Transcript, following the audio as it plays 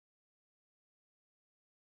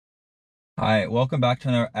Hi, welcome back to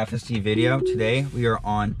another FSD video. Today we are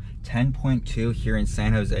on 10.2 here in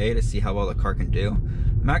San Jose to see how well the car can do.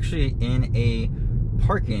 I'm actually in a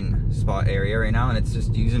parking spot area right now and it's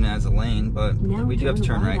just using it as a lane, but we do have to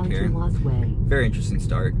turn right here. Very interesting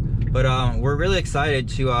start. But we're really excited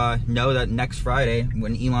to know that next Friday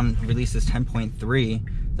when Elon releases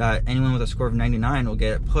 10.3 that anyone with a score of 99 will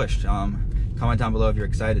get it pushed. Comment down below if you're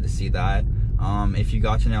excited to see that. If you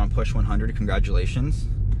got to now and push 100, congratulations.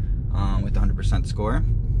 With the 100% score.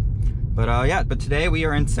 But today we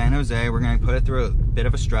are in San Jose. We're going to put it through a bit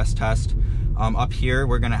of a stress test. Up here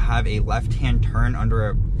we're going to have a left-hand turn under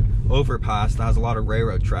a overpass that has a lot of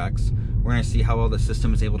railroad tracks. We're going to see how well the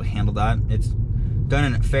system is able to handle that. It's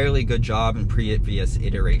done a fairly good job in previous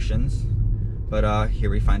iterations, but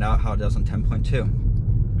here we find out how it does on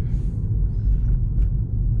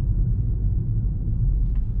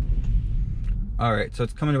 10.2. Alright, so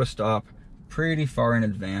it's coming to a stop pretty far in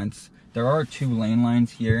advance. There are 2 lane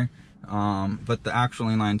lines here, but the actual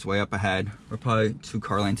lane line's way up ahead. We're probably 2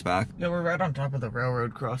 car lanes back. Yeah, we're right on top of the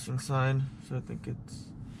railroad crossing sign, so I think it's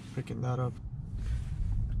picking that up.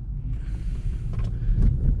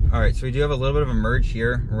 Alright, so we do have a little bit of a merge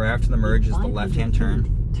here. Right after the merge is the left-hand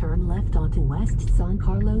turn. Turn left onto West San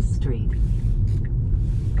Carlos Street.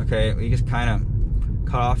 Okay, we just kind of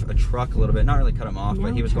cut off a truck a little bit. Not really cut him off,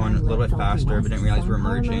 but he was going a little bit faster, but didn't realize we were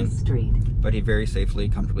merging. But he very safely,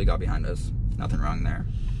 comfortably got behind us. Nothing wrong there.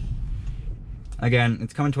 Again,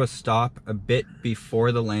 it's coming to a stop a bit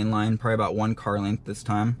before the lane line, probably about 1 car length this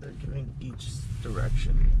time. They're going each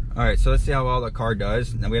direction. Alright, so let's see how well the car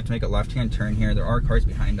does. Now we have to make a left-hand turn here. There are cars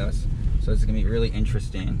behind us, so it's going to be really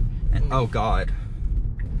interesting. And oh god.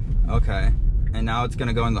 Okay. And now it's going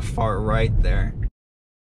to go in the far right there.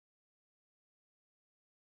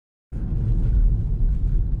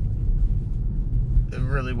 It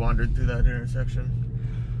really wandered through that intersection.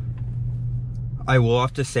 I will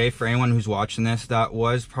have to say, for anyone who's watching this, that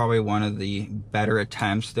was probably one of the better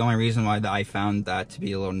attempts. The only reason why I found that to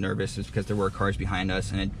be a little nervous is because there were cars behind us,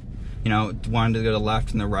 and it, wanted to go to the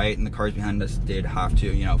left and the right, and the cars behind us did have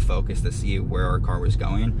to, focus to see where our car was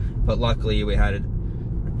going. But luckily, we had,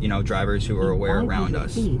 drivers who were aware around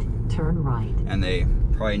us. Turn right. And they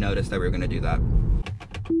probably noticed that we were going to do that.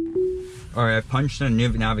 Alright, I've punched in a new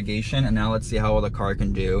navigation, and now let's see how well the car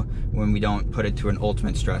can do when we don't put it to an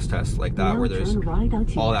ultimate stress test like that, where there's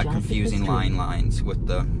all that confusing lines with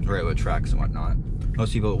the railroad tracks and whatnot.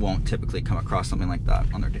 Most people won't typically come across something like that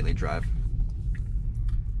on their daily drive.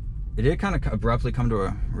 It did kind of abruptly come to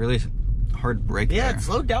a really hard break there. Yeah, it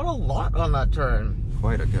slowed down a lot on that turn.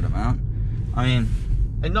 Quite a good amount. I mean...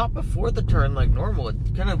 And not before the turn like normal. It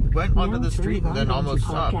kind of went onto the street and then almost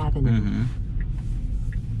stopped.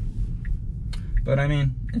 But I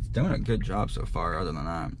mean, it's doing a good job so far, other than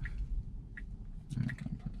that.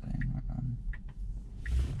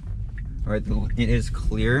 Alright, it is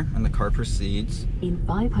clear and the car proceeds. In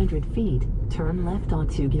 500 feet, turn left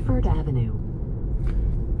onto Gifford Avenue.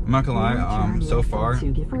 I'm not gonna lie, so far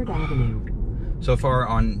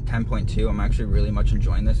on 10.2, I'm actually really much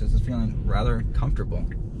enjoying this. This is feeling rather comfortable.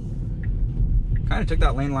 Kind of took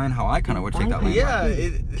that lane line how I kind of would take that lane line. Yeah,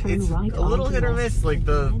 it's a little hit or miss. Like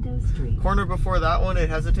the corner before that one, it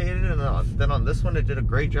hesitated, and then on this one, it did a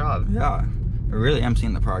great job. Yeah, I really am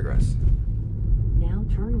seeing the progress. Now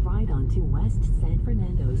turn right onto West San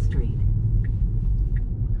Fernando Street.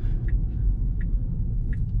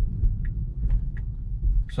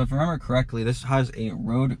 So if I remember correctly, this has a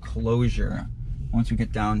road closure once we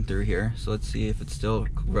get down through here. So let's see if it's still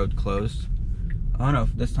road closed. Oh no,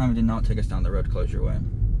 this time it did not take us down the road closure way.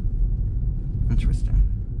 Interesting.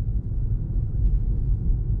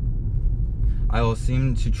 I will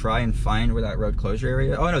seem to try and find where that road closure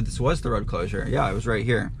area... Oh no, this was the road closure. Yeah, it was right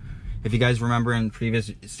here. If you guys remember in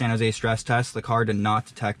previous San Jose stress tests, the car did not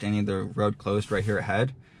detect any of the road closed right here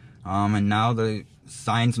ahead. And now the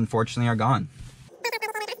signs, unfortunately, are gone.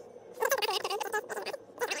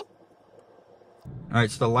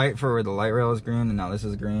 Alright, so the light for where the light rail is green, and now this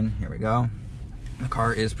is green. Here we go. The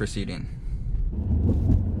car is proceeding.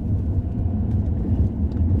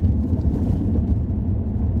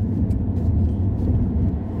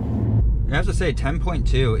 I have to say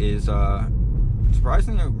 10.2 is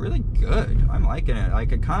surprisingly really good. I'm liking it.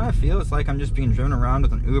 Like, it kind of feels like I'm just being driven around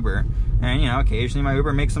with an Uber, and occasionally my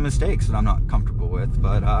Uber makes some mistakes that I'm not comfortable with,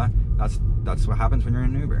 but that's what happens when you're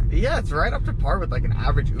in an Uber. Yeah, it's right up to par with like an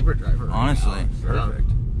average Uber driver. Honestly,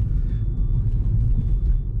 perfect.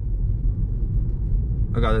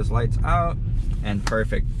 Oh god, there's lights out, and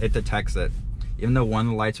perfect. It detects it. Even though one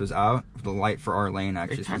of the lights was out, the light for our lane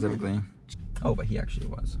actually specifically. Oh, but he actually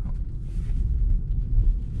was.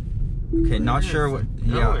 Okay, not sure what.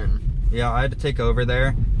 Yeah. Yeah, I had to take over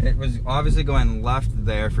there. It was obviously going left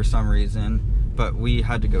there for some reason, but we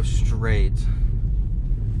had to go straight.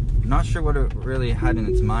 Not sure what it really had in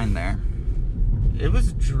its mind there. It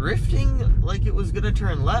was drifting like it was gonna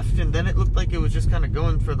turn left, and then it looked like it was just kind of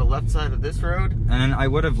going for the left side of this road. And I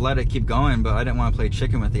would have let it keep going, but I didn't want to play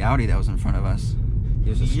chicken with the Audi that was in front of us. He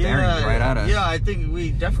was just staring right at us. Yeah, I think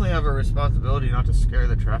we definitely have a responsibility not to scare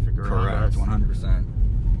the traffic around us. Correct, 100%.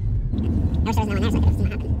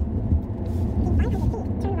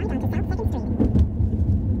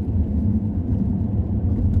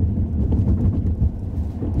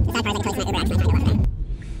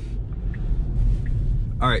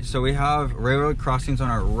 Alright, so we have railroad crossings on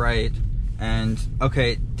our right, and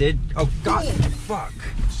okay, oh god, fuck.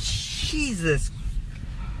 Jesus.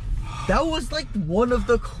 That was like one of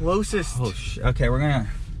the closest. Oh shit, okay, we're gonna.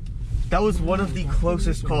 That was one of the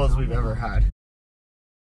closest calls we've ever had.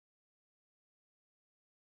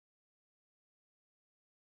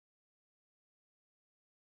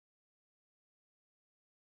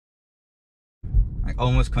 I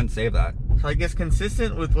almost couldn't save that. So I guess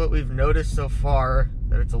consistent with what we've noticed so far,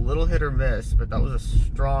 that it's a little hit or miss, but that was a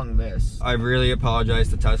strong miss. I really apologize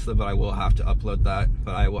to Tesla, but I will have to upload that.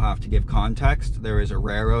 But I will have to give context. There is a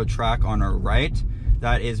railroad track on our right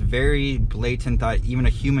that is very blatant that even a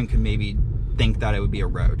human could maybe think that it would be a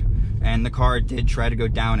road. And the car did try to go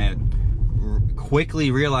down it,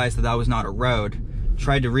 quickly realized that that was not a road,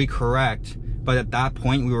 tried to recorrect, but at that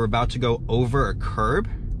point we were about to go over a curb.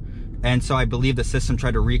 And so I believe the system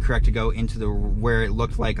tried to recorrect to go into where it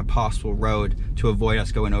looked like a possible road to avoid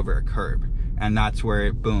us going over a curb. And that's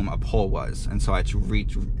where, boom, a pole was. And so I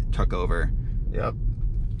took over. Yep.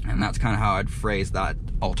 And that's kind of how I'd phrase that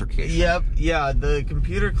altercation. Yep, yeah, the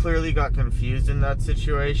computer clearly got confused in that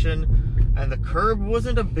situation. And the curb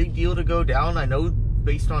wasn't a big deal to go down. I know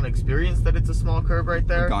based on experience that it's a small curb right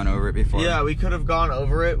there. We've gone over it before. Yeah, we could have gone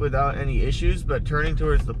over it without any issues, but turning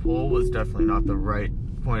towards the pole was definitely not the right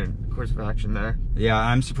course of action there. Yeah,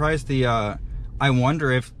 I'm surprised I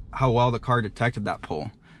wonder how well the car detected that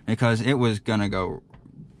pole, because it was gonna go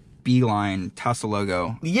beeline Tesla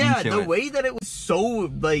logo. Yeah, the way that it was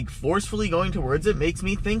so like forcefully going towards it makes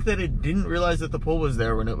me think that it didn't realize that the pole was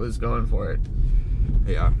there when it was going for it.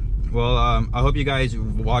 Yeah. Well, I hope you guys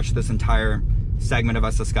watch this entire segment of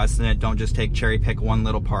us discussing it. Don't just cherry pick one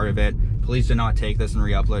little part of it. Please do not take this and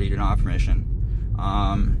re-upload it. You do not have permission.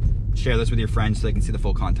 Share this with your friends so they can see the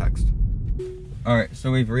full context. Alright, so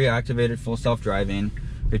we've reactivated full self-driving.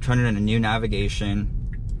 We've turned it into new navigation.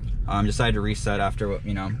 Decided to reset after,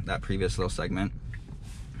 that previous little segment.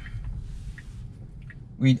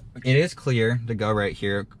 It is clear to go right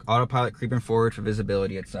here. Autopilot creeping forward for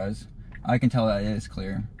visibility, it says. I can tell that it is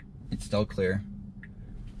clear. It's still clear.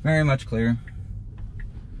 Very much clear.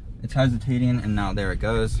 It's hesitating, and now there it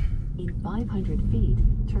goes. In 500 feet,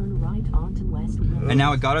 turn right onto West Road. And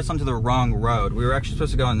now it got us onto the wrong road. We were actually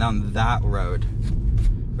supposed to go down that road.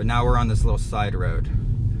 But now we're on this little side road.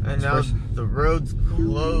 And now the road's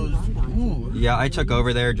closed. Ooh. Yeah, I took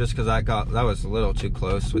over there just because that was a little too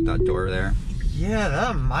close with that door there. Yeah,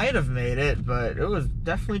 that might have made it, but it was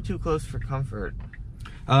definitely too close for comfort.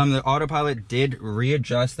 The autopilot did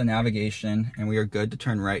readjust the navigation, and we are good to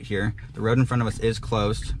turn right here. The road in front of us is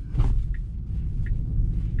closed.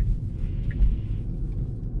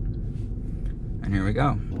 And here we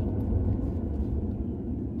go.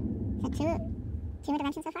 Two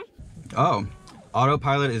interventions so far? Oh,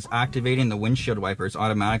 autopilot is activating the windshield wipers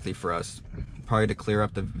automatically for us. Probably to clear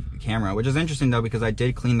up the camera, which is interesting though, because I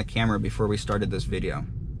did clean the camera before we started this video.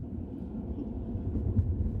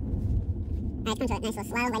 It's come to a nice little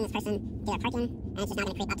slow, letting this person do their parking, and it's just not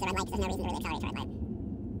going to creep up to the red light because there's no reason to really accelerate to red light.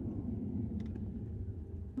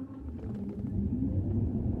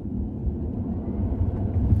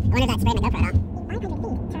 I wonder if that's spraying the GoPro at all. 500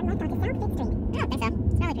 feet, turn left onto South 5th Street. I don't think so.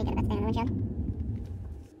 It's probably pretty good about staying on the windshield.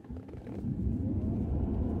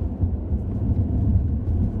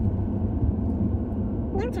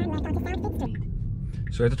 Now turn left onto South 5th Street.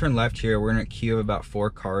 So we have to turn left here. We're in a queue of about 4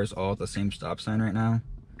 cars all at the same stop sign right now.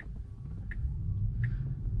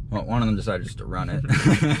 Well, one of them decided just to run it.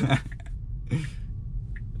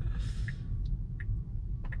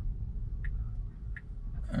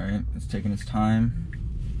 Alright, it's taking its time.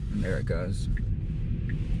 And there it goes.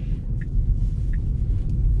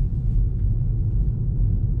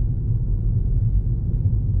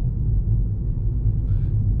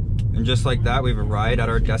 And just like that, we've arrived at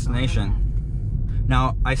our destination.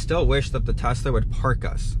 Now, I still wish that the Tesla would park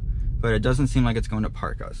us, but it doesn't seem like it's going to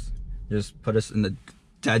park us. Just put us in the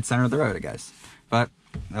dead center of the road, I guess. But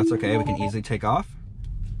that's okay, we can easily take off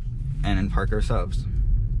and then park ourselves.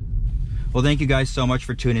 Well, thank you guys so much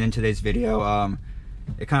for tuning in today's video.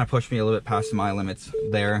 It kind of pushed me a little bit past my limits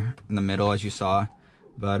there in the middle, as you saw.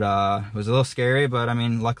 But it was a little scary, but I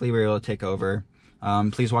mean, luckily we were able to take over.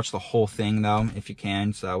 Please watch the whole thing though, if you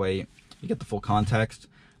can, so that way you get the full context.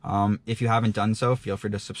 If you haven't done so, feel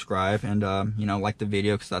free to subscribe and, you know, like the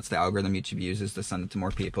video, because that's the algorithm YouTube uses to send it to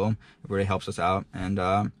more people. It really helps us out. And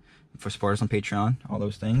for support us on Patreon, all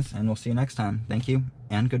those things. And we'll see you next time. Thank you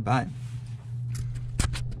and goodbye.